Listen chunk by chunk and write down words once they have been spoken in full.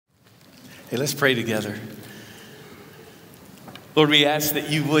Hey, let's pray together. Lord, we ask that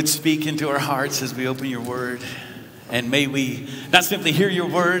you would speak into our hearts as we open your word. And may we not simply hear your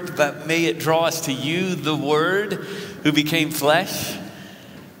word, but may it draw us to you, the word who became flesh.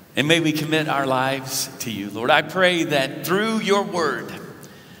 And may we commit our lives to you. Lord, I pray that through your word,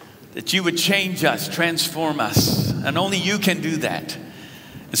 that you would change us, transform us. And only you can do that.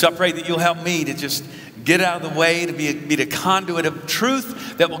 And so I pray that you'll help me to just get out of the way, to be the conduit of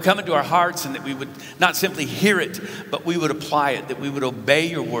truth that will come into our hearts, and that we would not simply hear it, but we would apply it, that we would obey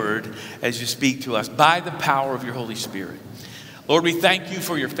your word as you speak to us by the power of your Holy Spirit. Lord, we thank you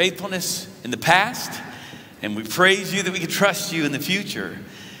for your faithfulness in the past, and we praise you that we can trust you in the future.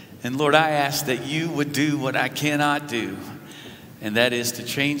 And Lord, I ask that you would do what I cannot do, and that is to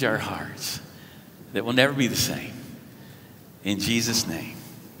change our hearts, that will never be the same. In Jesus' name,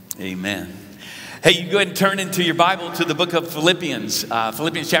 amen. Hey, you go ahead and turn into your Bible to the book of Philippians,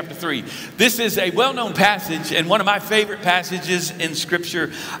 Philippians chapter 3. This is a well-known passage and one of my favorite passages in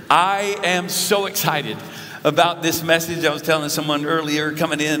Scripture. I am so excited about this message. I was telling someone earlier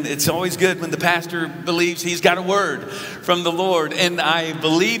coming in, it's always good when the pastor believes he's got a word from the Lord. And I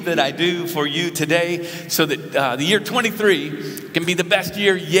believe that I do for you today, so that the year 23 can be the best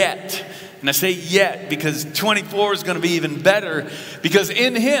year yet. And I say yet because 24 is going to be even better, because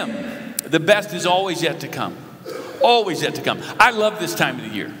in him, the best is always yet to come. Always yet to come. I love this time of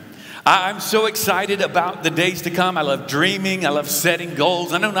the year. I'm so excited about the days to come. I love dreaming. I love setting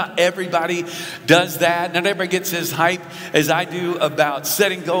goals. I know not everybody does that. Not everybody gets as hyped as I do about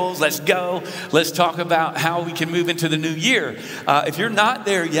setting goals. Let's go. Let's talk about how we can move into the new year. If you're not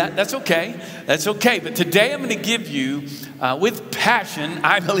there yet, that's okay. That's okay. But today I'm going to give you, with passion,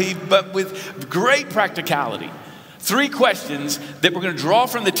 I believe, but with great practicality, 3 questions that we're going to draw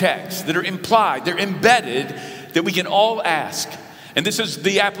from the text that are implied, they're embedded, that we can all ask. And this is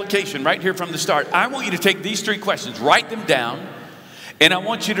the application right here from the start. I want you to take these 3 questions, write them down, and I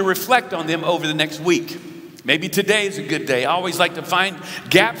want you to reflect on them over the next week. Maybe today is a good day. I always like to find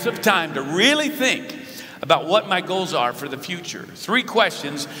gaps of time to really think about what my goals are for the future. 3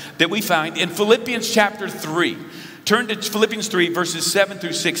 questions that we find in Philippians chapter 3. Turn to Philippians 3, verses 7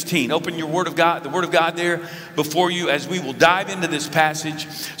 through 16. Open your Word of God, the Word of God there before you as we will dive into this passage.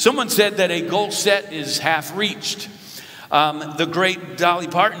 Someone said that a goal set is half reached. The great Dolly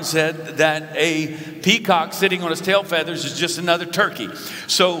Parton said that a peacock sitting on his tail feathers is just another turkey.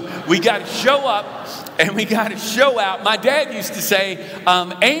 So we got to show up and we got to show out. My dad used to say,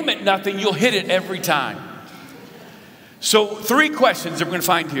 aim at nothing, you'll hit it every time. So 3 questions that we're going to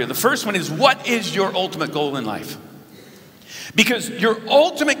find here. The first one is, what is your ultimate goal in life? Because your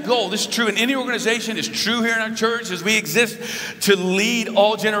ultimate goal, this is true in any organization, it's true here in our church as we exist to lead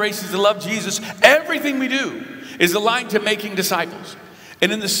all generations to love Jesus. Everything we do is aligned to making disciples.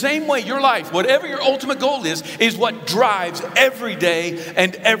 And in the same way, your life, whatever your ultimate goal is what drives every day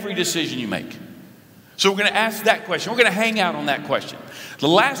and every decision you make. So we're going to ask that question. We're going to hang out on that question. The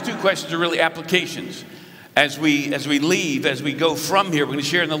last 2 questions are really applications. As we leave, as we go from here, we're going to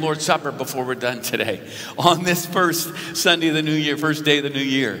share in the Lord's Supper before we're done today. On this first Sunday of the new year, first day of the new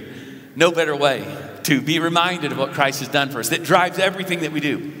year. No better way to be reminded of what Christ has done for us. That drives everything that we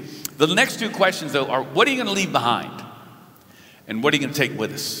do. The next 2 questions, though, are what are you going to leave behind? And what are you going to take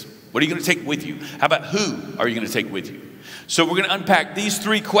with us? What are you going to take with you? How about who are you going to take with you? So we're going to unpack these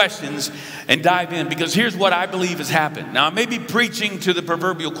 3 questions and dive in, because here's what I believe has happened. Now, I may be preaching to the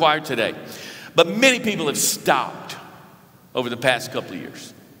proverbial choir today, but many people have stopped over the past couple of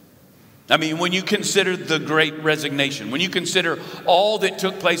years. I mean, when you consider the Great Resignation, when you consider all that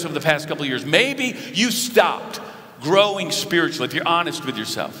took place over the past couple of years, maybe you stopped growing spiritually, if you're honest with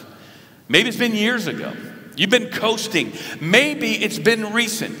yourself. Maybe it's been years ago. You've been coasting. Maybe it's been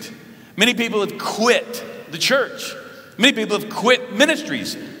recent. Many people have quit the church. Many people have quit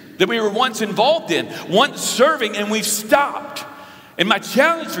ministries that we were once involved in, once serving, and we've stopped. And my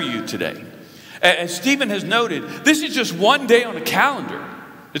challenge for you today, as Stephen has noted, this is just one day on a calendar.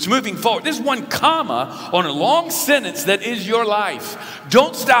 It's moving forward. This is one comma on a long sentence that is your life.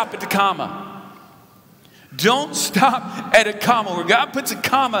 Don't stop at the comma. Don't stop at a comma. Where God puts a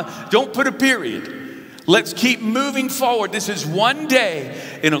comma, don't put a period. Let's keep moving forward. This is one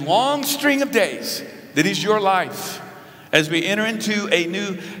day in a long string of days that is your life. As we enter into a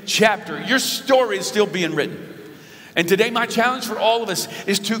new chapter, your story is still being written. And today my challenge for all of us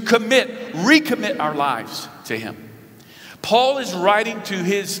is to recommit our lives to him. Paul is writing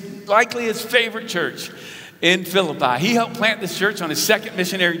to likely his favorite church in Philippi. He helped plant this church on his second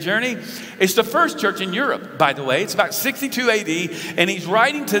missionary journey. It's the first church in Europe, by the way. It's about 62 AD, and he's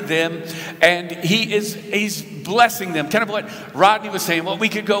writing to them, and he's blessing them. Kind of what Rodney was saying, what we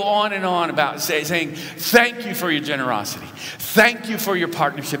could go on and on about, saying, thank you for your generosity. Thank you for your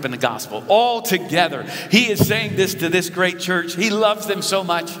partnership in the gospel. All together, he is saying this to this great church. He loves them so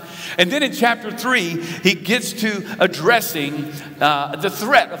much. And then in chapter 3, he gets to addressing the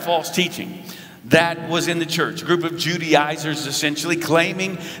threat of false teaching that was in the church. A group of Judaizers essentially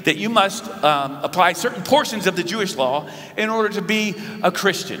claiming that you must apply certain portions of the Jewish law in order to be a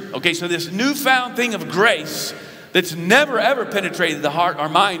Christian. Okay, so this newfound thing of grace that's never ever penetrated the heart or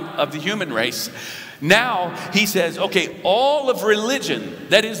mind of the human race. Now he says, okay, all of religion,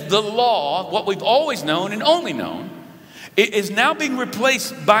 that is the law, what we've always known and only known, it is now being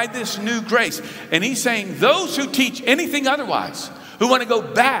replaced by this new grace. And he's saying those who teach anything otherwise, who want to go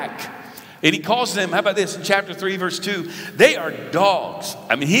back, and he calls them, how about this, in chapter 3, verse 2, they are dogs.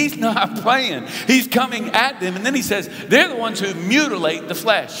 I mean, he's not playing. He's coming at them. And then he says, they're the ones who mutilate the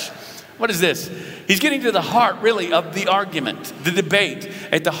flesh. What is this? He's getting to the heart, really, of the argument, the debate.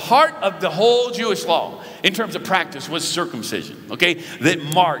 At the heart of the whole Jewish law, in terms of practice, was circumcision, okay? That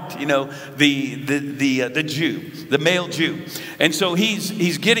marked, you know, the Jew, the male Jew. And so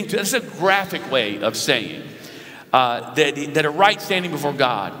he's getting to, that's a graphic way of saying that a right standing before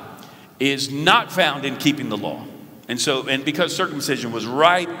God is not found in keeping the law. And because circumcision was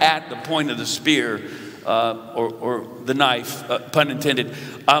right at the point of the spear or the knife, pun intended,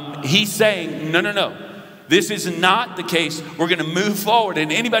 he's saying, no. This is not the case. We're going to move forward,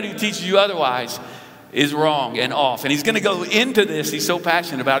 and anybody who teaches you otherwise is wrong and off. And he's going to go into this. He's so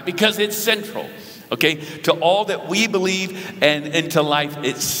passionate about it because it's central, okay, to all that we believe and to life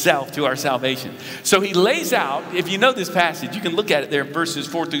itself, to our salvation. So he lays out, if you know this passage, you can look at it there in verses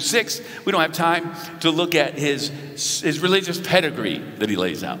 4 through 6. We don't have time to look at his religious pedigree that he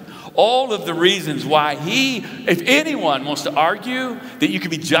lays out. All of the reasons why if anyone wants to argue that you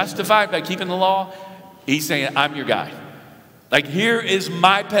can be justified by keeping the law, he's saying, I'm your guy. Like, here is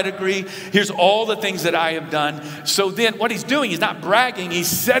my pedigree. Here's all the things that I have done. So then what he's doing, he's not bragging. He's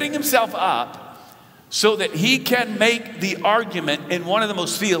setting himself up so that he can make the argument in one of the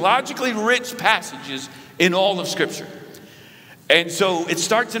most theologically rich passages in all of Scripture. And so it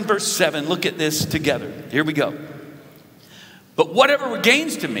starts in verse 7. Look at this together. Here we go. But whatever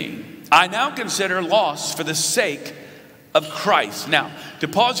gains to me, I now consider loss for the sake of Christ. Now, to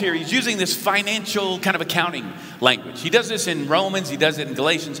pause here, he's using this financial kind of accounting language. He does this in Romans, he does it in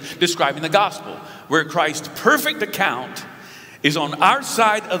Galatians, describing the gospel, where Christ's perfect account is on our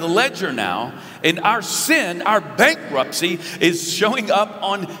side of the ledger now, and our sin, our bankruptcy, is showing up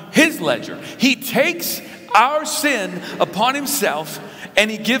on his ledger. He takes our sin upon himself, and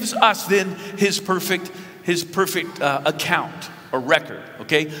he gives us then his perfect account or record.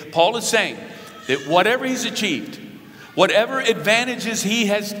 Okay, Paul is saying that whatever he's achieved, whatever advantages he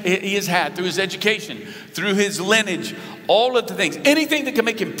has had through his education, through his lineage, all of the things, anything that can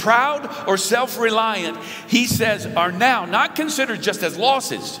make him proud or self-reliant, he says are now not considered just as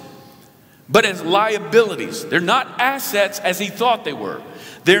losses, but as liabilities. They're not assets as he thought they were.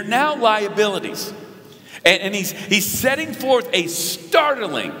 They're now liabilities. And he's setting forth a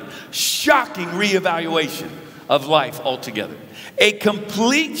startling, shocking reevaluation of life altogether. A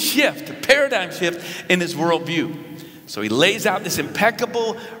complete shift, a paradigm shift in his worldview. So he lays out this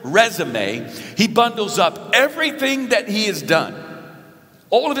impeccable resume. He bundles up everything that he has done,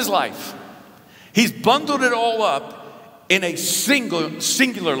 all of his life. He's bundled it all up in a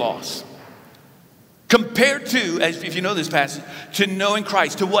singular loss. Compared to, as if you know this passage, to knowing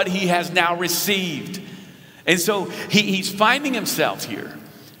Christ, to what he has now received. And so he's finding himself here,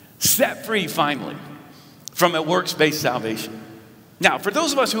 set free finally from a works-based salvation. Now, for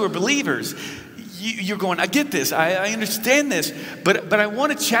those of us who are believers, you're going, I get this, I understand this, but I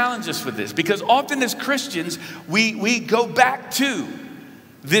want to challenge us with this, because often as Christians, we go back to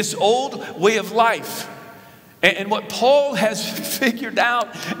this old way of life. And what Paul has figured out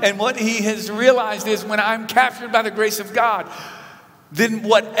and what he has realized is, when I'm captured by the grace of God, then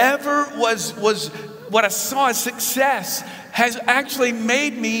whatever was what I saw as success has actually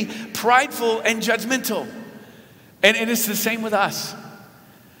made me prideful and judgmental. And it's the same with us.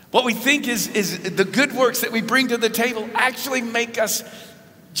 What we think is the good works that we bring to the table actually make us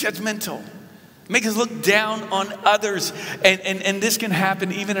judgmental, make us look down on others. And this can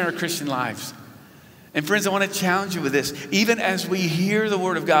happen even in our Christian lives. And friends, I want to challenge you with this. Even as we hear the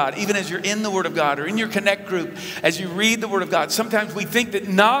Word of God, even as you're in the Word of God or in your Connect group, as you read the Word of God, sometimes we think that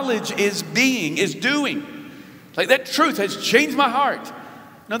knowledge is doing. Like, that truth has changed my heart.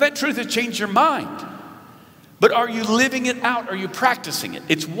 No, that truth has changed your mind. But are you living it out? Are you practicing it?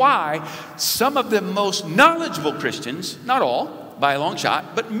 It's why some of the most knowledgeable Christians, not all by a long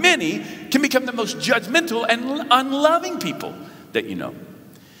shot, but many can become the most judgmental and unloving people that you know.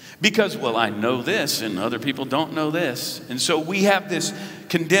 Because, well, I know this and other people don't know this. And so we have this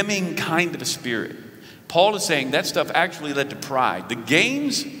condemning kind of a spirit. Paul is saying that stuff actually led to pride. The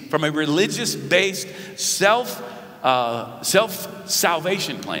gains from a religious-based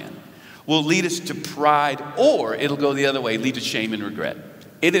self-salvation plan will lead us to pride, or it'll go the other way, lead to shame and regret.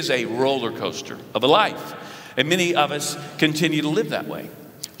 It is a roller coaster of a life. And many of us continue to live that way.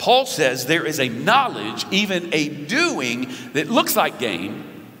 Paul says there is a knowledge, even a doing, that looks like gain,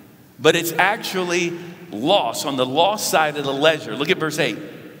 but it's actually loss, on the loss side of the ledger. Look at verse 8.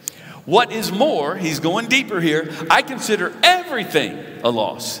 What is more, he's going deeper here, I consider everything a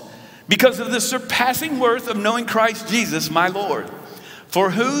loss because of the surpassing worth of knowing Christ Jesus, my Lord, for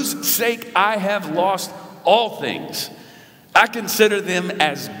whose sake I have lost all things. I consider them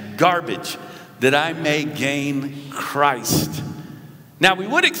as garbage that I may gain Christ. Now, we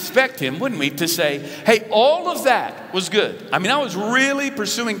would expect him, wouldn't we, to say, hey, all of that was good. I mean, I was really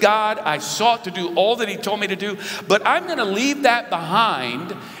pursuing God. I sought to do all that he told me to do. But I'm going to leave that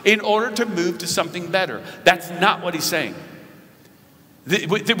behind in order to move to something better. That's not what he's saying.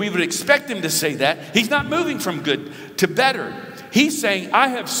 We would expect him to say that. He's not moving from good to better. He's saying, I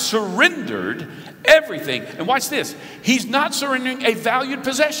have surrendered everything. And watch this. He's not surrendering a valued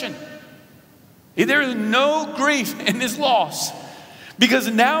possession. There is no grief in his loss.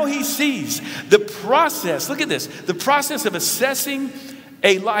 Because now he sees the process, look at this, the process of assessing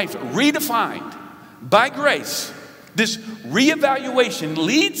a life redefined by grace. This reevaluation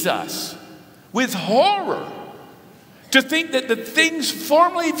leads us with horror to think that the things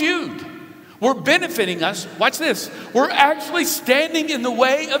formerly viewed were benefiting us. Watch this, we're actually standing in the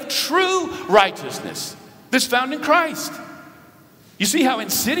way of true righteousness that's found in Christ. You see how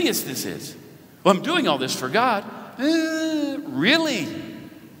insidious this is? Well, I'm doing all this for God. Really?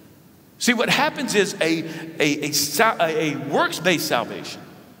 See, what happens is a works-based salvation,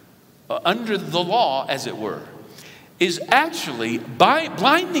 under the law, as it were, is actually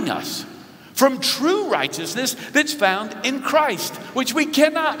blinding us from true righteousness that's found in Christ, which we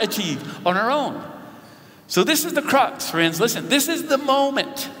cannot achieve on our own. So this is the crux, friends. Listen, this is the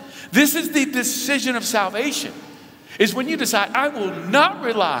moment. This is the decision of salvation. Is when you decide, I will not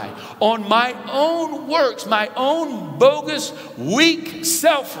rely on my own works, my own bogus, weak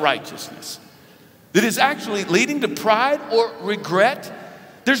self-righteousness that is actually leading to pride or regret.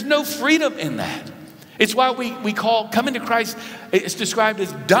 There's no freedom in that. It's why we call coming to Christ, it's described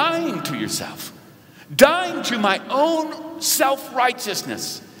as dying to yourself, dying to my own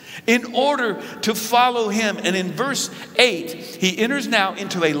self-righteousness in order to follow him. And in verse 8, he enters now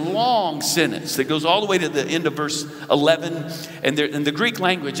into a long sentence that goes all the way to the end of verse 11. And the Greek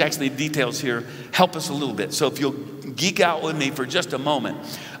language, actually, details here help us a little bit. So if you'll geek out with me for just a moment.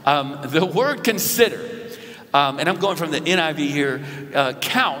 The word consider, and I'm going from the NIV here,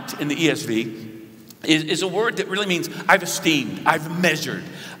 count in the ESV, is a word that really means I've esteemed, I've measured.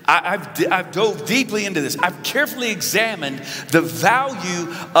 I've dove deeply into this. I've carefully examined the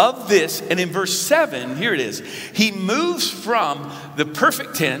value of this. And in verse 7, here it is. He moves from the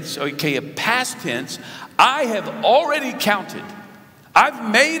perfect tense, okay, a past tense. I have already counted.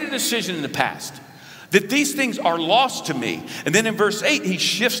 I've made a decision in the past that these things are lost to me. And then in verse 8, he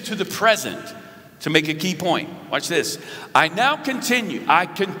shifts to the present to make a key point. Watch this. I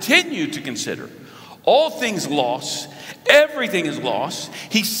continue to consider all things lost. Everything is lost.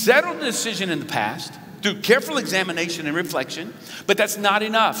 He settled the decision in the past through careful examination and reflection, but that's not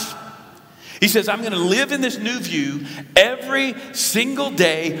enough. He says, I'm going to live in this new view every single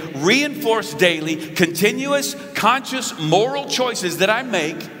day, reinforce daily, continuous, conscious, moral choices that I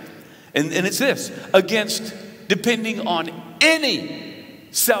make. And it's this, against depending on any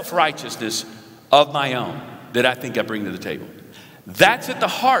self-righteousness of my own that I think I bring to the table. That's at the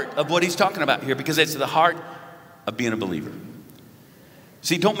heart of what he's talking about here, because it's at the heart of being a believer.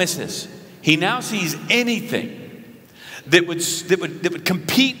 See, don't miss this. He now sees anything that would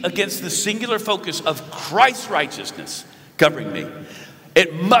compete against the singular focus of Christ's righteousness covering me.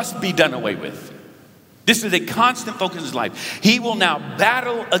 It must be done away with. This is a constant focus in his life. He will now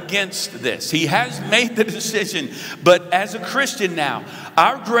battle against this. He has made the decision, but as a Christian now,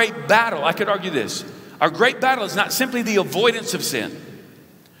 our great battle, I could argue this, our great battle is not simply the avoidance of sin.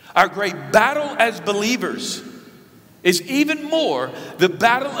 Our great battle as believers is even more the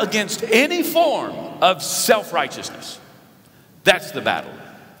battle against any form of self-righteousness. That's the battle.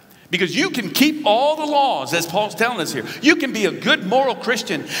 Because you can keep all the laws, as Paul's telling us here. You can be a good moral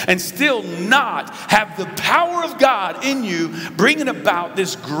Christian and still not have the power of God in you, bringing about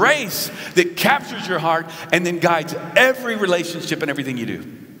this grace that captures your heart and then guides every relationship and everything you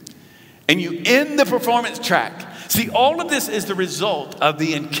do. And you end the performance track. See, all of this is the result of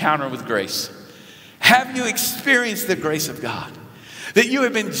the encounter with grace. Have you experienced the grace of God? That you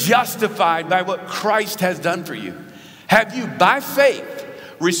have been justified by what Christ has done for you? Have you, by faith,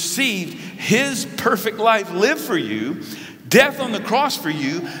 received his perfect life lived for you, death on the cross for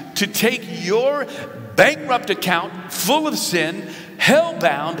you, to take your bankrupt account full of sin,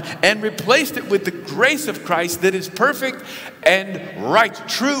 hell-bound, and replaced it with the grace of Christ that is perfect and right,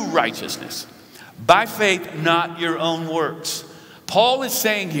 true righteousness? By faith, not your own works. Paul is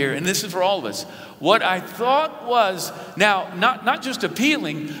saying here, and this is for all of us, what I thought was now not just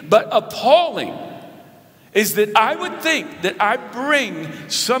appealing, but appalling, is that I would think that I bring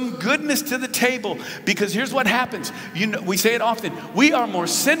some goodness to the table, because here's what happens. You know, we say it often. We are more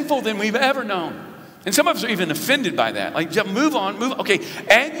sinful than we've ever known. And some of us are even offended by that. Like, just move on, move on. Okay,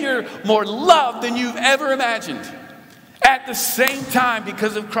 and you're more loved than you've ever imagined. At the same time,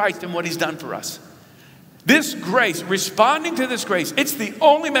 because of Christ and what he's done for us. This grace, responding to this grace, it's the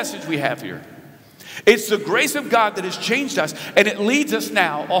only message we have here. It's the grace of God that has changed us, and it leads us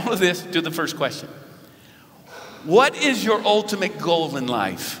now, all of this, to the first question. What is your ultimate goal in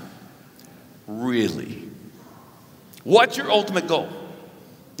life? Really? What's your ultimate goal?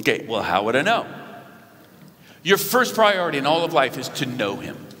 Okay, well, how would I know? Your first priority in all of life is to know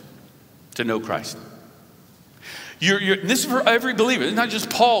him, to know Christ. This is for every believer. It's not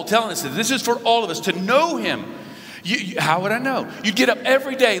just Paul telling us this. This is for all of us, to know him. How would I know? You get up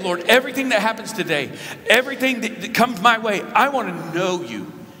every day, Lord, everything that happens today, everything that comes my way, I want to know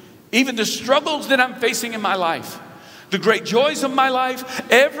you. Even the struggles that I'm facing in my life, the great joys of my life,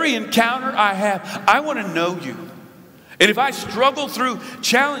 every encounter I have, I want to know you. And if I struggle through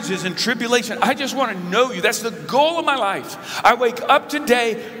challenges and tribulation, I just want to know you. That's the goal of my life. I wake up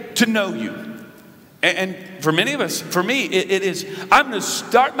today to know you. And for many of us, for me, it is, I'm going to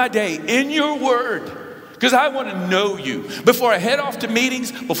start my day in your word. Because I want to know you. Before I head off to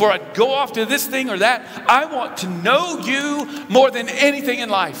meetings, before I go off to this thing or that, I want to know you more than anything in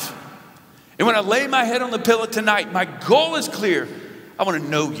life. And when I lay my head on the pillow tonight, my goal is clear. I want to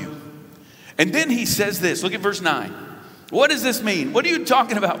know you. And then he says this. Look at verse 9. What does this mean? What are you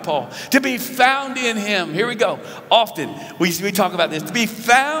talking about, Paul? To be found in him. Here we go. Often we talk about this. To be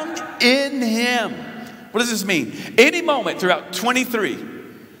found in him. What does this mean? Any moment throughout 23,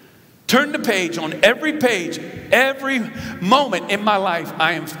 turn the page. On every page, every moment in my life,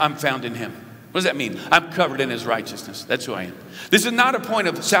 I'm found in him. What does that mean? I'm covered in his righteousness. That's who I am. This is not a point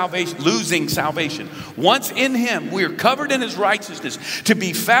of salvation, losing salvation. Once in him, we are covered in his righteousness. To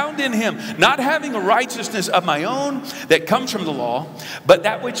be found in him, not having a righteousness of my own that comes from the law, but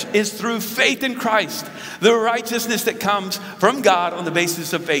that which is through faith in Christ. The righteousness that comes from God on the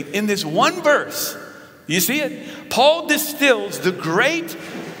basis of faith. In this one verse, you see it? Paul distills the great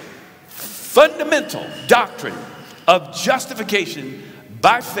fundamental doctrine of justification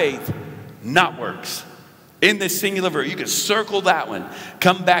by faith, not works. In this singular verse, you can circle that one,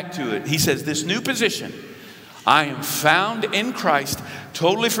 come back to it. He says, this new position, I am found in Christ,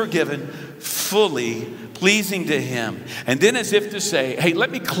 totally forgiven, fully pleasing to him. And then as if to say, hey,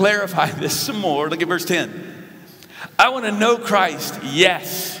 let me clarify this some more. Look at verse 10. I want to know Christ,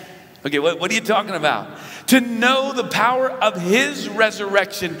 yes. Okay, what are you talking about? To know the power of his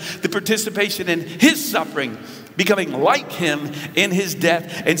resurrection, the participation in his suffering, becoming like him in his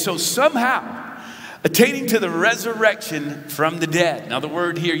death, and so somehow attaining to the resurrection from the dead. Now the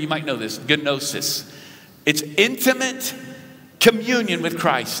word here, you might know this, gnosis. It's intimate communion with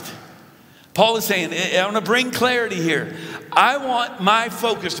Christ. Paul is saying, I want to bring clarity here. I want my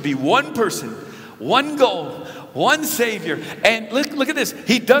focus to be one person, one goal, one Savior. And look at this.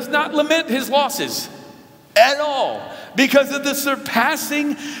 He does not lament his losses at all, because of the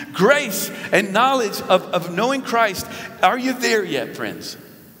surpassing grace and knowledge of knowing Christ. Are you there yet, friends?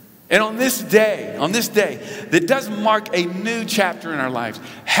 And on this day that does mark a new chapter in our lives,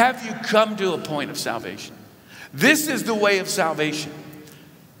 have you come to a point of salvation? This is the way of salvation.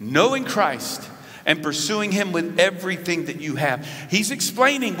 Knowing Christ and pursuing him with everything that you have. He's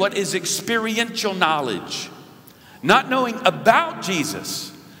explaining what is experiential knowledge. Not knowing about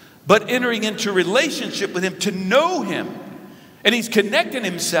Jesus, but entering into relationship with him to know him. And he's connecting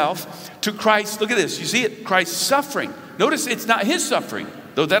himself to Christ. Look at this. You see it? Christ's suffering. Notice it's not his suffering,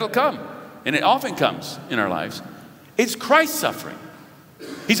 though that'll come. And it often comes in our lives. It's Christ's suffering.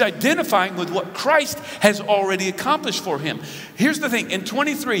 He's identifying with what Christ has already accomplished for him. Here's the thing, in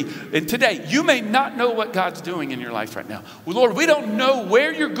 23, and today, you may not know what God's doing in your life right now. Well, Lord, we don't know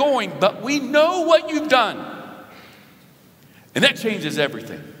where you're going, but we know what you've done. And that changes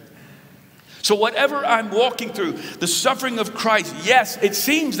everything. So whatever I'm walking through, the suffering of Christ, yes, it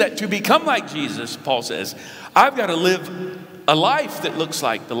seems that to become like Jesus, Paul says, I've got to live a life that looks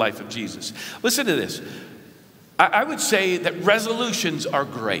like the life of Jesus. Listen to this. I would say that resolutions are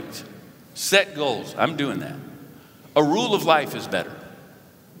great. Set goals. I'm doing that. A rule of life is better.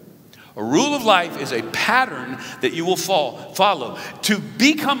 A rule of life is a pattern that you will follow. To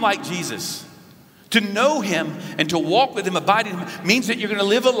become like Jesus, to know him and to walk with him, abide in him, means that you're going to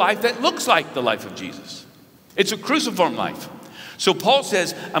live a life that looks like the life of Jesus. It's a cruciform life. So Paul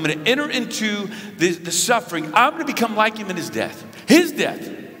says, I'm going to enter into the suffering. I'm going to become like him in his death. His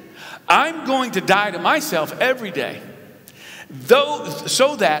death. I'm going to die to myself every day,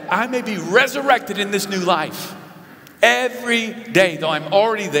 so that I may be resurrected in this new life. Every day, though I'm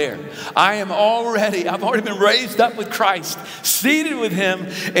already there. I've already been raised up with Christ, seated with him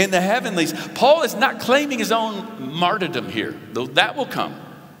in the heavenlies. Paul is not claiming his own martyrdom here, though that will come.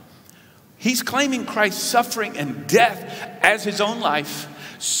 He's claiming Christ's suffering and death as his own life,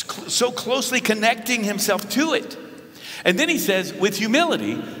 so closely connecting himself to it. And then he says, with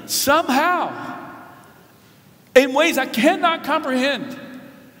humility, somehow, in ways I cannot comprehend,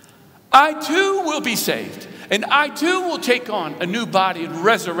 I too will be saved. And I too will take on a new body and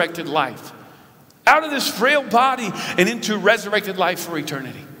resurrected life. Out of this frail body and into resurrected life for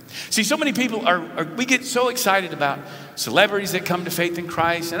eternity. See, so many people we get so excited about celebrities that come to faith in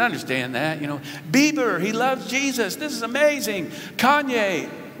Christ, and I understand that. You know, Bieber, he loves Jesus. This is amazing. Kanye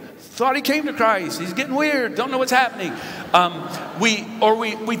thought he came to Christ. He's getting weird. Don't know what's happening.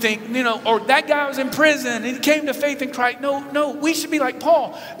 We think, you know, or that guy was in prison and he came to faith in Christ. No, we should be like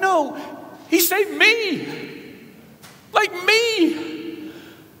Paul. No, he saved me. Like me.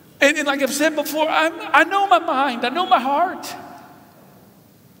 And like I've said before, I know my mind. I know my heart.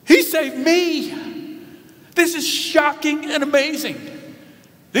 He saved me. This is shocking and amazing.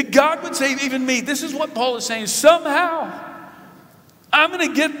 That God would save even me. This is what Paul is saying. Somehow, I'm going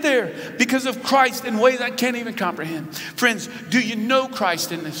to get there because of Christ in ways I can't even comprehend. Friends, do you know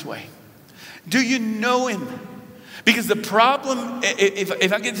Christ in this way? Do you know him? Because the problem,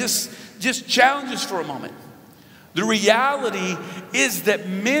 if I could just challenge us for a moment. The reality is that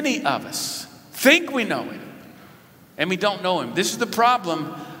many of us think we know him and we don't know him. This is the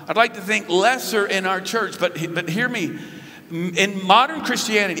problem. I'd like to think lesser in our church, but hear me. In modern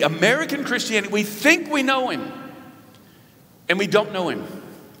Christianity, American Christianity, we think we know him and we don't know him.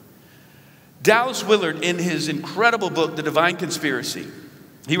 Dallas Willard, in his incredible book, The Divine Conspiracy,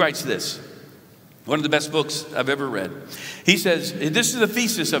 he writes this. One of the best books I've ever read. He says, this is the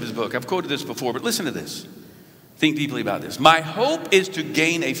thesis of his book. I've quoted this before, but listen to this. Think deeply about this. My hope is to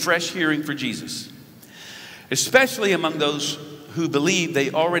gain a fresh hearing for Jesus, especially among those who believe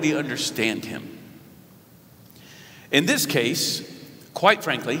they already understand him. In this case, quite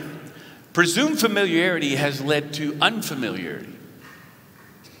frankly, presumed familiarity has led to unfamiliarity.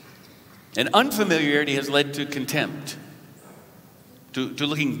 And unfamiliarity has led to contempt, to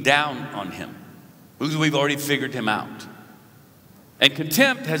looking down on him, because we've already figured him out. And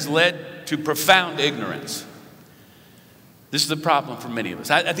contempt has led to profound ignorance. This is the problem for many of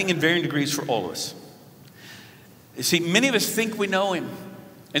us. I think in varying degrees for all of us. You see, many of us think we know him.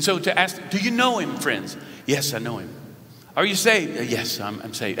 And so to ask, do you know him, friends? Yes, I know him. Are you saved? Yes,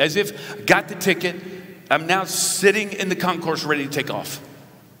 I'm saved. As if I got the ticket, I'm now sitting in the concourse ready to take off.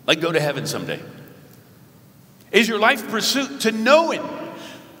 Like go to heaven someday. Is your life pursuit to know him?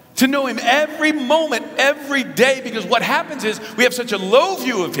 To know him every moment, every day. Because what happens is we have such a low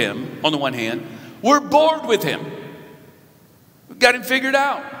view of him, on the one hand. We're bored with him. We've got him figured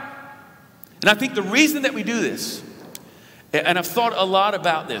out. And I think the reason that we do this, and I've thought a lot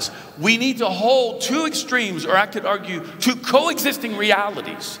about this, we need to hold two extremes, or I could argue two coexisting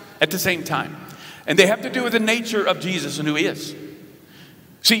realities at the same time. And they have to do with the nature of Jesus and who he is.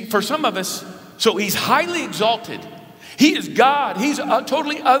 See, for some of us, so he's highly exalted. He is God. He's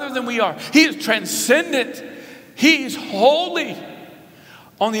totally other than we are. He is transcendent. He is holy.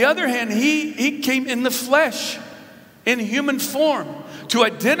 On the other hand, he came in the flesh, in human form, to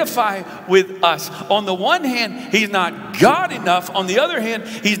identify with us. On the one hand, he's not God enough. On the other hand,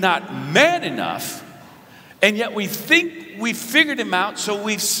 he's not man enough. And yet we think we figured him out, so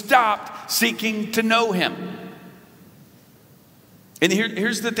we've stopped seeking to know him. And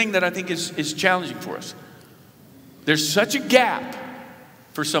here's the thing that I think is challenging for us. There's such a gap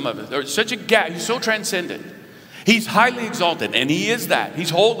for some of us. There's such a gap. He's so transcendent. He's highly exalted, and he is that. He's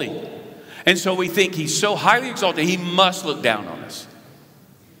holy. And so we think he's so highly exalted, he must look down on us.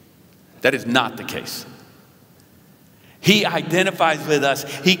 That is not the case. He identifies with us.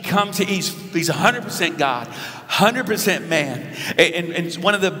 He comes, he's 100% God, 100% man. And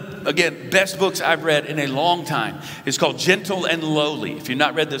one of the, again, best books I've read in a long time is called Gentle and Lowly. If you've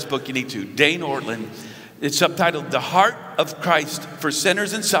not read this book, you need to. Dane Ortlund. It's subtitled The Heart of Christ for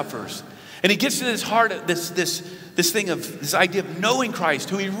Sinners and Sufferers. And he gets to this heart of this thing of this idea of knowing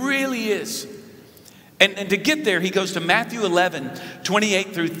Christ, who he really is. And to get there, he goes to Matthew 11, 28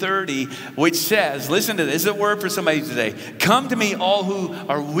 through 30, which says, listen to this, this is a word for somebody today. Come to me, all who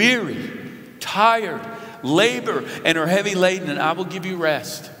are weary, tired, labor, and are heavy laden, and I will give you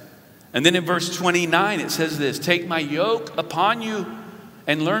rest. And then in verse 29, it says this, take my yoke upon you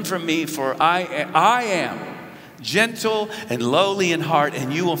and learn from me, for I am gentle and lowly in heart,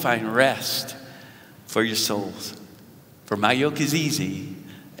 and you will find rest for your souls. For my yoke is easy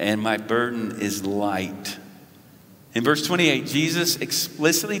and my burden is light. In verse 28, Jesus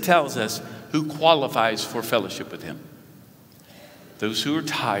explicitly tells us who qualifies for fellowship with him. Those who are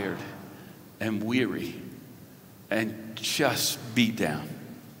tired and weary and just beat down.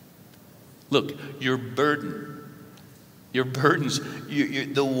 Look, your burdens,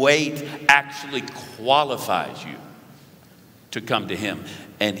 the weight actually qualifies you to come to him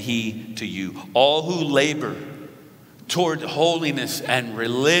and he to you. All who labor toward holiness and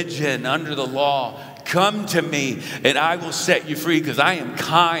religion under the law, come to me and I will set you free, because I am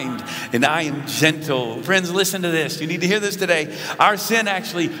kind and I am gentle. Friends, listen to this. You need to hear this today. Our sin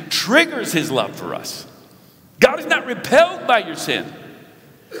actually triggers his love for us. God is not repelled by your sin.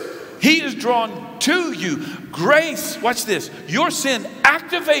 He is drawn to you. Grace, watch this. Your sin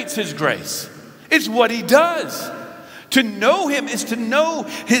activates his grace. It's what he does. To know him is to know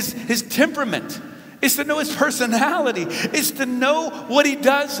his temperament. It's to know his personality. It's to know what he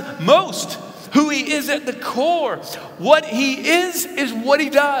does most, who he is at the core. What he is what he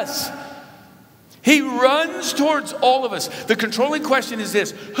does. He runs towards all of us. The controlling question is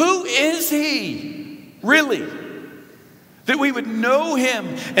this: who is he really? That we would know him,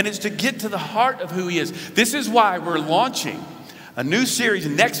 and it's to get to the heart of who he is. This is why we're launching a new series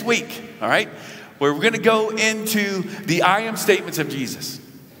next week, all right, where we're going to go into the I am statements of Jesus.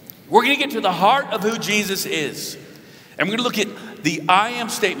 We're going to get to the heart of who Jesus is. And we're going to look at the I am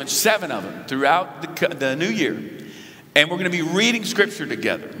statements, 7 of them, throughout the new year. And we're going to be reading scripture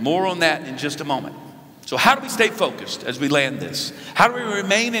together. More on that in just a moment. So how do we stay focused as we land this? How do we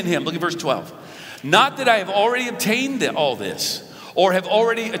remain in him? Look at verse 12. Not that I have already obtained all this or have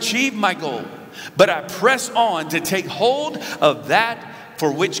already achieved my goal, but I press on to take hold of that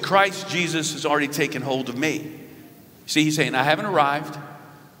for which Christ Jesus has already taken hold of me. See, he's saying, I haven't arrived.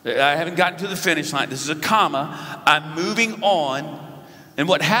 I haven't gotten to the finish line. This is a comma. I'm moving on. And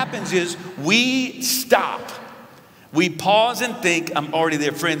what happens is we stop. We pause and think, I'm already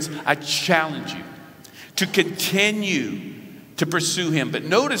there. Friends, I challenge you to continue to pursue him. But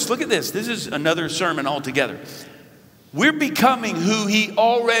notice, look at this. This is another sermon altogether. We're becoming who he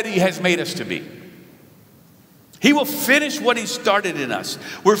already has made us to be. He will finish what he started in us.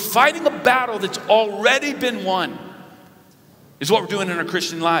 We're fighting a battle that's already been won. Is what we're doing in our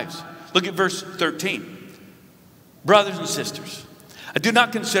Christian lives. Look at verse 13. Brothers and sisters, I do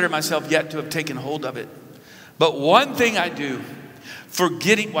not consider myself yet to have taken hold of it. But one thing I do,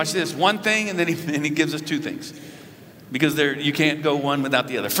 forgetting, watch this, one thing, and then he gives us 2 things. Because you can't go one without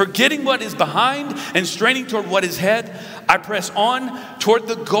the other. Forgetting what is behind and straining toward what is ahead, I press on toward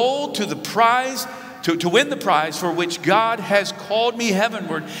the goal, to the prize, to win the prize for which God has called me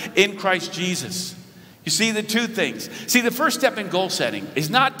heavenward in Christ Jesus. You see the 2 things. See, the first step in goal setting is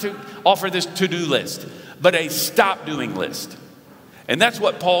not to offer this to-do list, but a stop doing list. And that's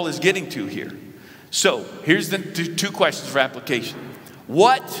what Paul is getting to here. So here's the 2 questions for application.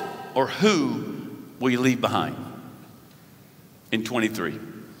 What or who will you leave behind in 23?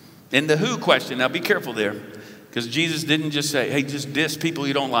 And the who question, now be careful there, because Jesus didn't just say, hey, just diss people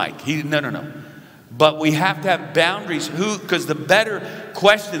you don't like. No. But we have to have boundaries. Who? Because the better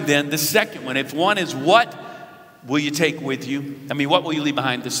question then, the second one, if one is what will you take with you? I mean, what will you leave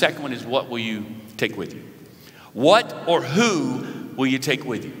behind? The second one is what will you take with you? What or who will you take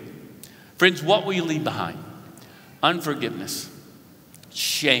with you? Friends, what will you leave behind? Unforgiveness,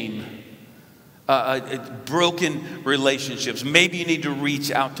 shame, broken relationships. Maybe you need to reach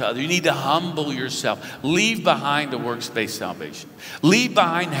out to others. You need to humble yourself. Leave behind a works-based salvation. Leave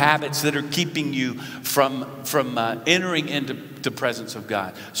behind habits that are keeping you from entering into the presence of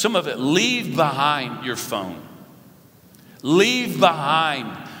God. Some of it, leave behind your phone. Leave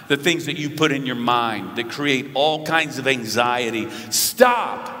behind the things that you put in your mind that create all kinds of anxiety.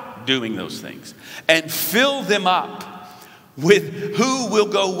 Stop doing those things and fill them up with who will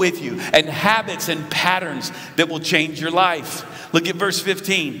go with you and habits and patterns that will change your life. Look at verse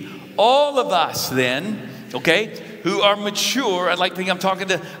 15. All of us then, okay, who are mature, I'd like to think I'm talking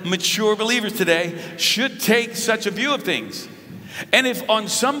to mature believers today, should take such a view of things. And if on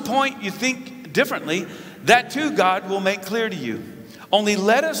some point you think differently, that too God will make clear to you. Only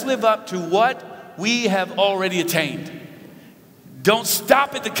let us live up to what we have already attained. Don't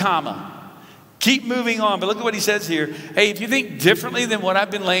stop at the comma. Keep moving on. But look at what he says here. Hey, if you think differently than what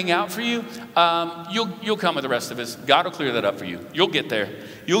I've been laying out for you, you'll come with the rest of us. God will clear that up for you. You'll get there.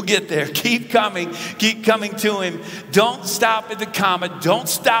 You'll get there. Keep coming. Keep coming to him. Don't stop at the comma. Don't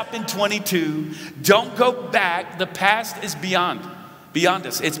stop in 22. Don't go back. The past is beyond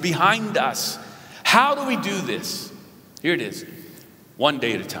us. It's behind us. How do we do this? Here it is. One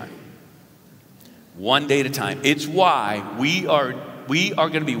day at a time. One day at a time. It's why we are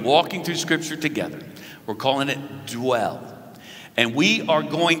going to be walking through Scripture together. We're calling it Dwell. And we are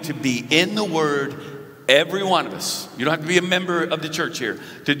going to be in the Word, every one of us. You don't have to be a member of the church here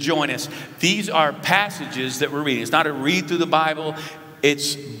to join us. These are passages that we're reading. It's not a read through the Bible.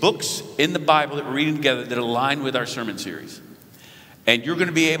 It's books in the Bible that we're reading together that align with our sermon series. And you're going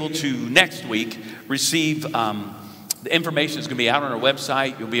to be able to, next week, receive the information is going to be out on our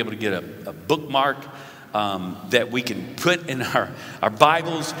website. You'll be able to get a bookmark that we can put in our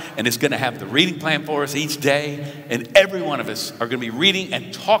Bibles, and it's going to have the reading plan for us each day. And every one of us are going to be reading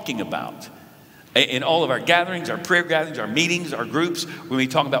and talking about, in all of our gatherings, our prayer gatherings, our meetings, our groups, when we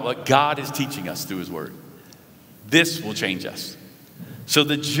talk about what God is teaching us through his word. This will change us. So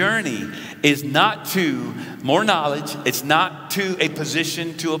the journey is not to more knowledge. It's not to a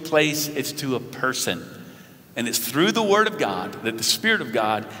position, to a place. It's to a person. And it's through the word of God that the Spirit of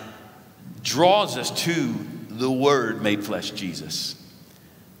God draws us to the Word made flesh, Jesus.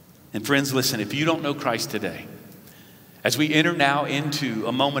 And friends, listen, if you don't know Christ today, as we enter now into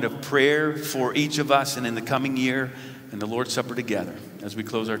a moment of prayer for each of us and in the coming year and the Lord's Supper together, as we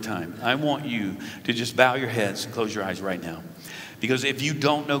close our time, I want you to just bow your heads and close your eyes right now. Because if you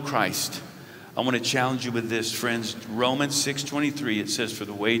don't know Christ, I want to challenge you with this, friends. Romans 6:23, it says, for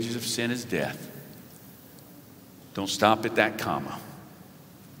the wages of sin is death. Don't stop at that comma.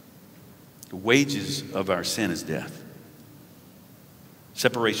 The wages of our sin is death.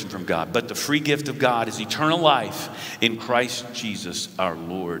 Separation from God. But the free gift of God is eternal life in Christ Jesus our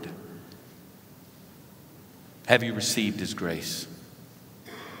Lord. Have you received his grace?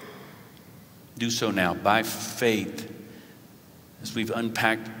 Do so now by faith as we've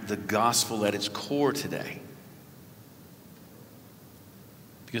unpacked the gospel at its core today.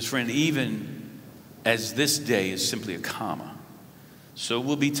 Because friend, even as this day is simply a comma, so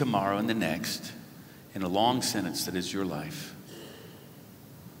will be tomorrow and the next in a long sentence that is your life.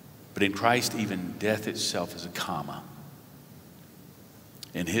 But in Christ, even death itself is a comma.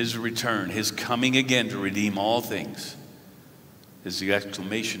 And his return, his coming again to redeem all things, is the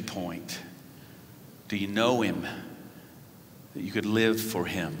exclamation point. Do you know him? That you could live for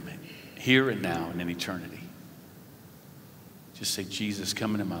him here and now and in eternity. Just say, Jesus,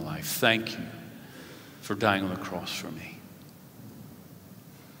 come into my life. Thank you for dying on the cross for me.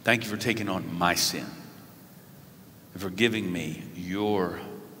 Thank you for taking on my sin and for giving me your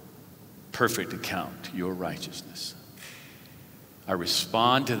perfect account, your righteousness. I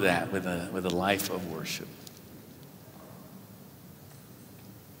respond to that with a life of worship.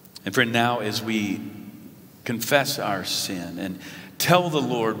 And friend, now as we confess our sin and tell the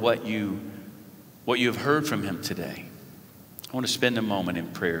Lord what you have heard from him today, I want to spend a moment in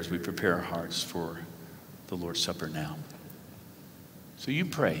prayer as we prepare our hearts for the Lord's Supper now. So you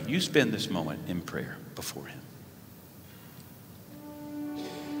pray. You spend this moment in prayer before him.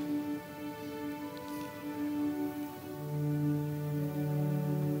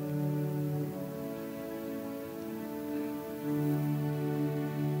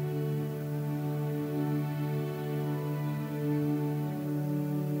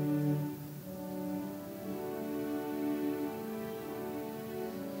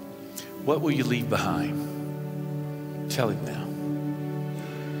 What will you leave behind? Tell him now.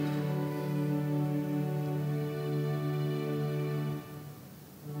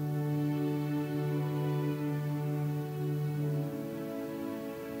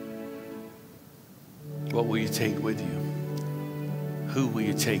 What will you take with you? Who will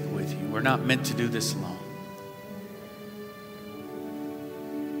you take with you? We're not meant to do this alone.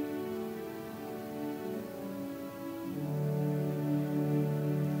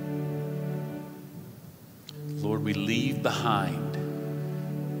 Lord, we leave behind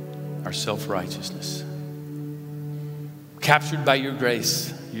our self-righteousness. Captured by your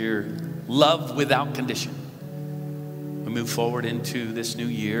grace, your love without condition. We move forward into this new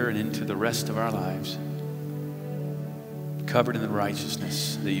year and into the rest of our lives, covered in the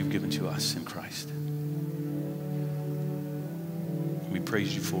righteousness that you've given to us in Christ. We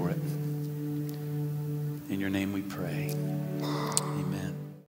praise you for it. In your name we pray.